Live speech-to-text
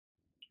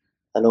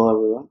Hello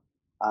everyone,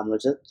 I'm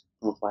Rajat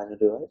from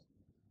FinalRevise,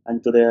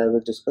 and today I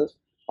will discuss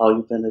how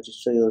you can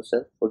register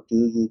yourself for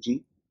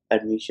DUUG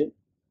admission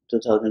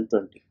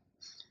 2020.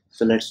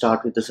 So let's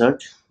start with the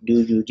search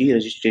DUUG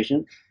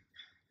registration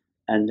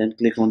and then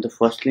click on the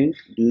first link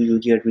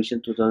DUUG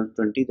admission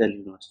 2020 Delhi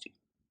University.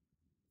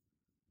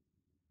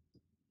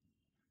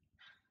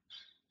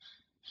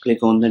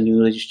 Click on the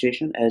new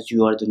registration as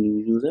you are the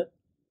new user.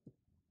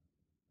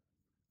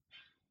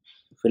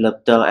 Fill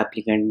up the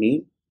applicant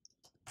name,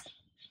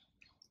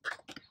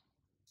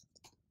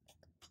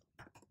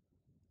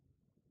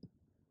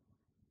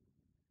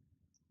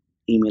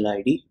 email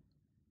ID,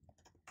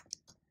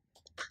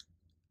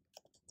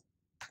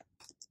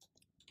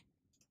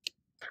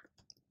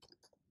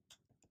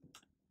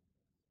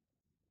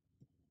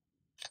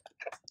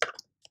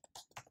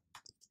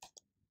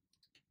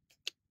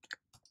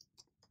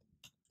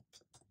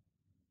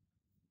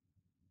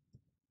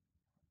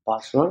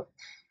 password,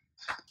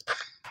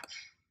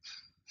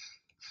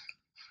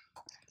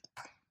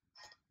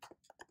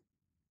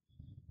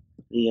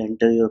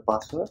 re-enter your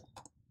password,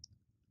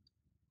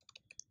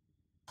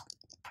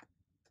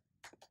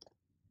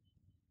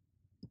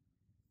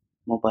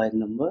 mobile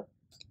number,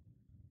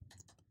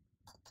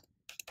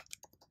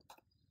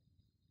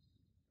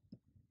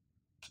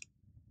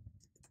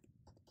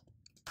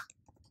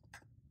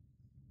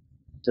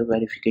 the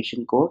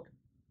verification code,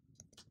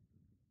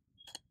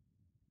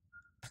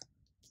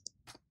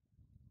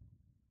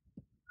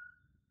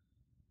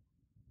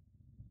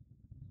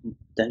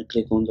 then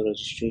click on the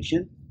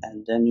registration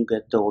and then you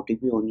get the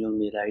OTP on your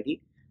mail ID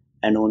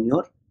and on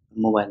your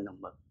mobile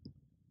number.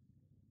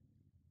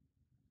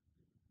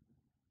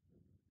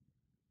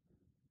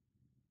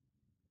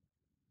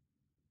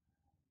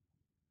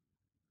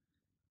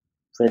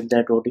 Fill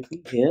that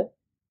OTP here,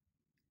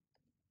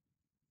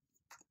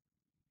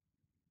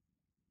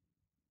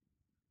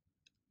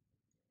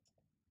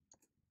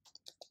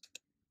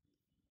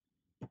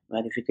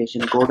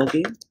 verification code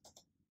again,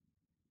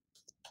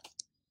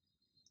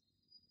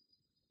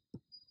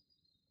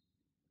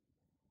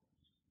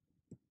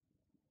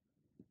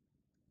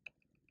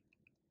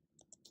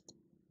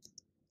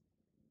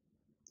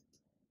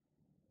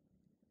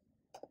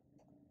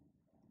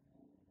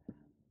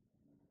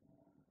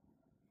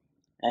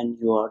 and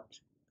you are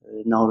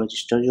now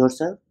register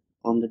yourself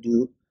on the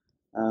due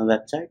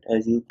website.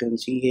 As you can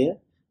see here,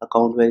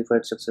 account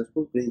verified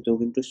successful, please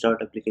log in to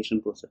start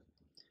application process.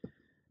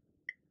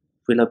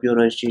 Fill up your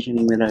registration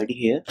email ID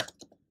here,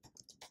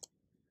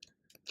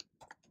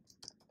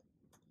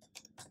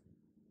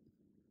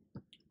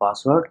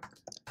 password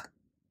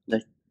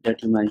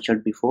that you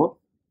mentioned before,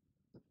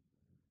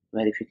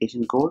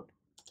 verification code,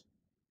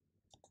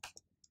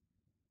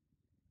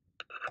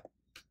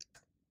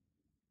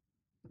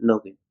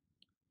 login.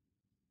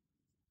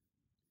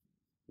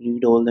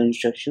 Read all the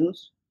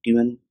instructions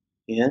given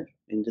here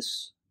in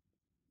this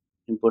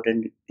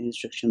important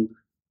instruction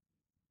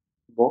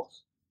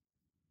box.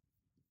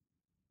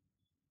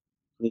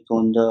 Click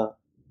on the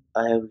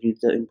I have read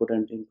the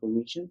important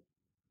information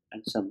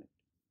and submit.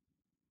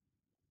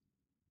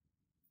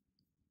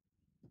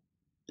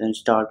 Then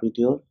start with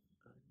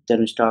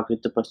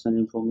the personal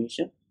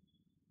information,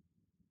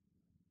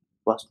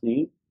 first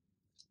name,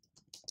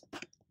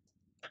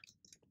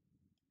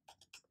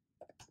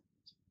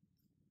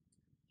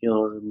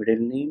 your middle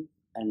name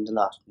and the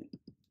last name.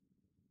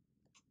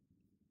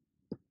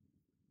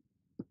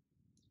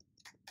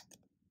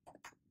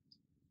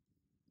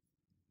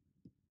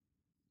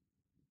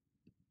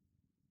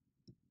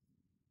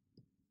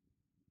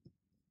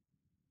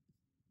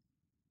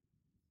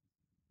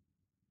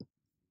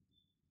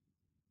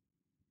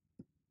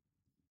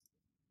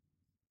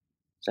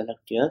 Select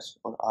yes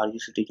or are you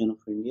citizen of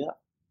India.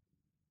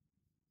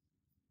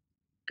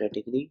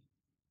 Category,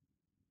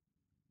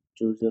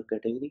 choose your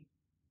category.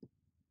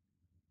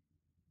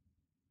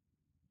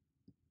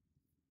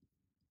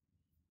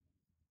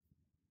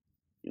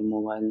 Your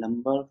mobile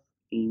number,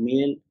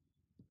 email,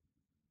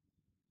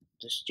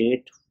 the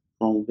state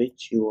from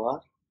which you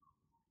are,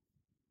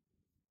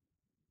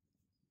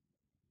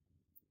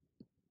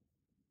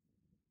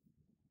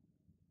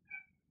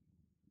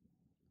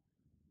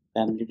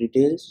 family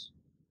details,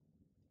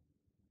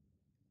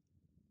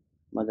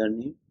 mother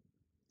name,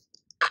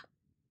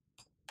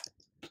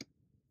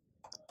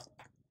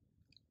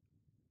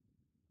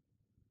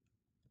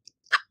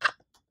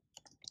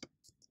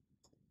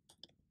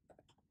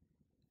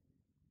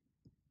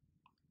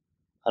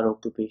 her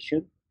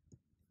occupation,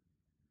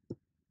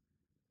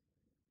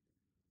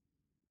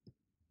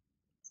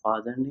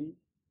 father name,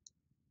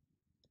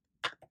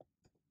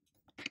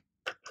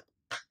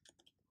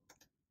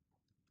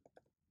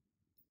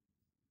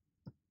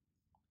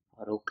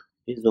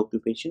 his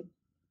occupation.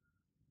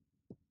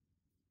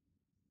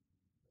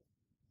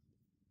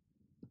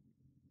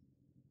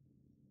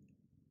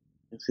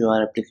 If you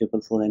are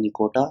applicable for any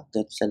quota,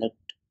 then select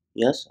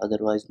yes,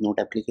 otherwise not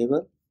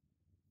applicable.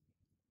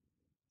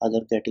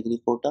 Other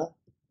category quota.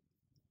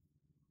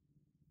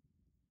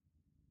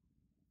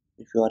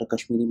 If you are a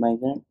Kashmiri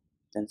migrant,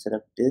 then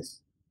select this,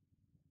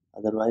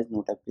 otherwise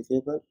not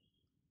applicable.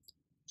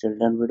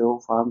 children, widow,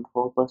 farm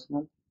for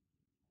personal,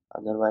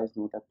 otherwise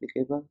not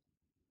applicable.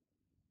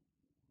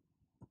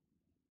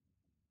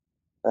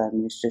 Prime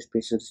Minister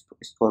Special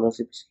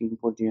Scholarship Scheme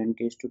for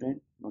J&K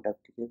student, not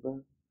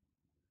applicable.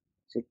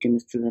 Sikkim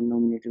student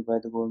nominated by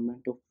the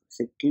government of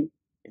Sikkim.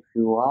 If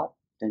you are,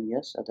 then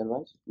yes,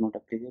 otherwise not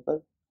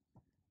applicable.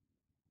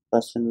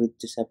 Person with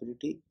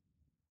disability,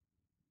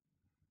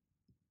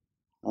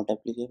 not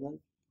applicable.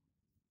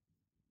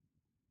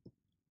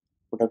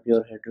 Put up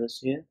your address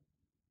here.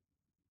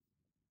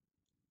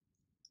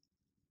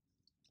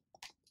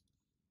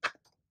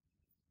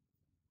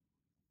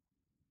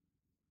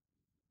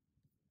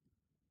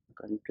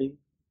 Country.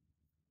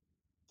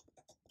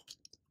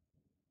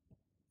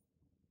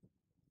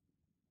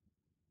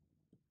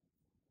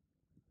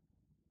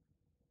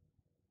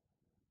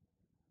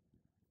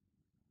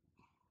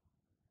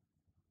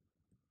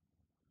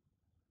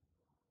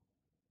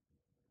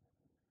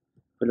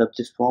 Fill up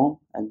this form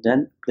and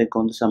then click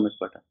on the submit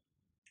button.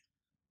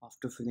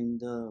 After filling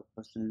the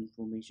personal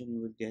information,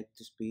 you will get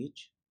this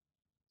page.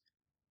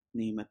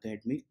 Name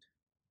academic.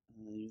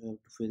 You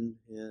have to fill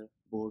here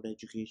board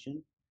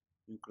education,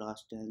 your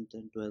class 10th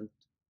and 12th,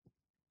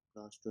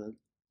 class 12th,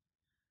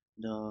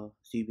 the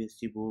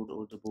CBSE board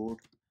or the board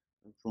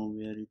from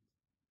where you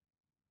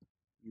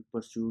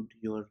pursued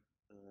your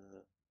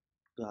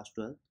class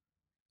 12th,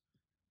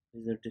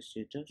 result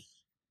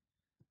status,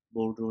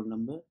 board roll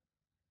number,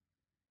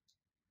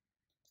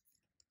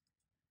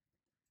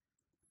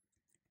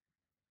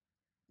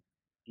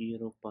 year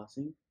of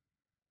passing,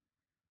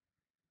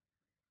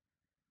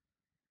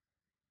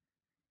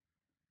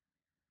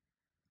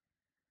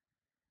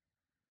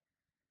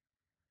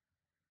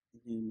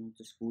 name of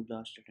the school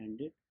last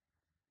attended,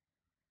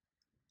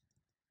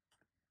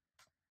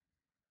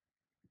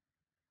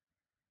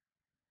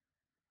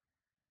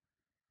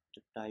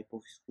 the type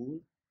of school,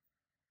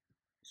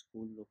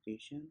 school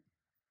location,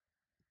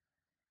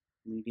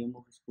 medium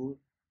of school,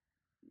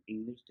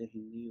 English, the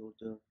Hindi or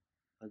the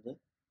other,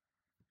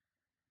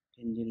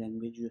 Hindi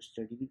language you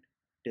studied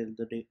till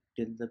the day,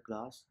 till the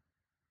class,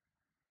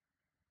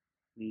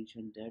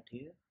 mention that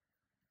here.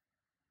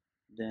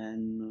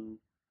 Then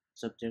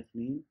subject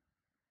name,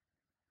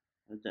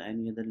 the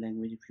any other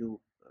language if you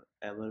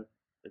ever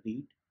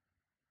read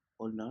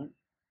or learn,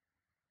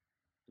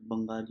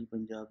 Bengali,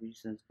 Punjabi,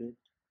 Sanskrit,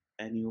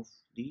 any of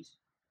these,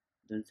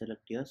 then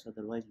select yes,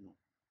 otherwise no.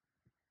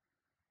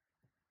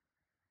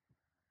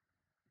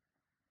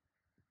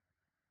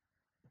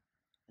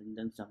 And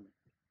then submit.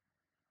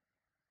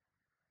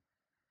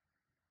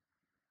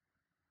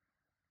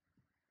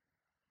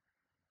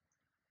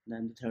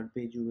 Then the third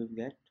page you will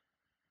get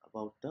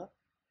about the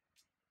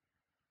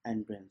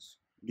entrance.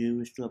 Do you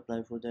wish to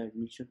apply for the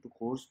admission to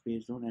course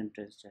based on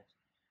entrance test?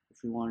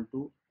 If you want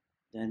to,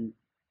 then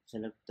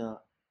select the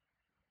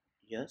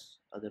yes,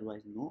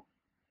 otherwise no.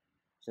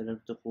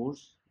 Select the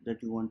course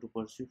that you want to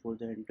pursue for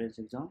the entrance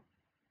exam,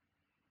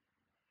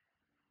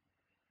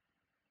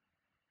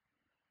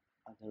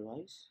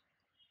 otherwise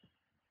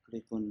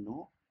click on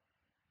no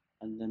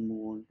and then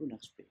move on to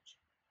next page.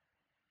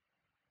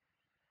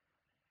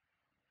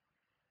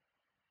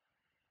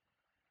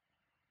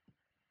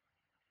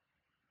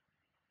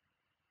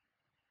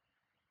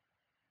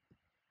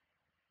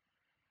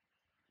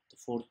 The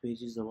fourth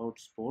page is about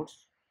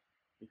sports.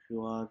 If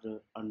you are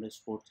under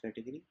sports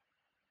category,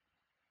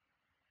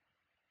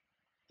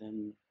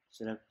 then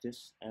select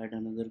this, add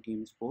another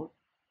game sport,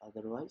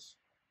 otherwise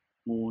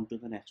move on to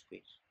the next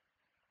page.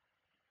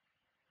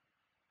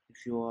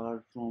 If you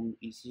are from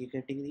ECA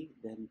category,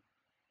 then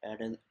add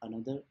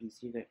another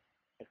ECA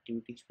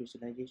activity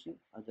specialization,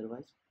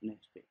 otherwise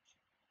next page.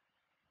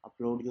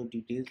 Upload your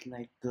details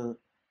like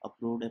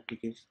upload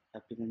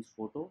applicant's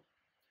photo,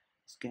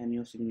 scan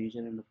your signature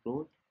and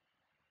upload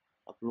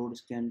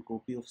scanned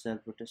copy of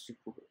self-attested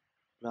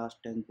class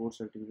 10 board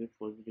certificate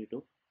for the date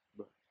of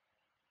birth.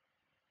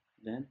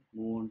 Then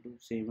move on to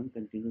save and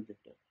continue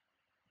later.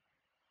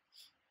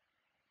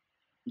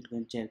 You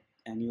can check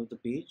any of the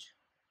page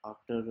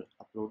after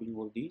uploading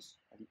all these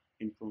and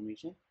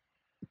information.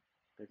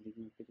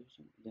 Continue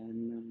application,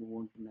 then move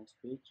on to next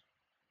page.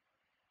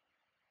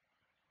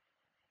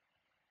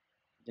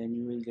 Then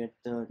you will get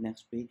the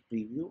next page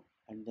preview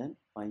and then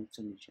final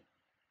submission.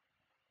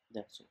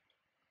 That's it.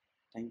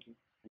 Thank you.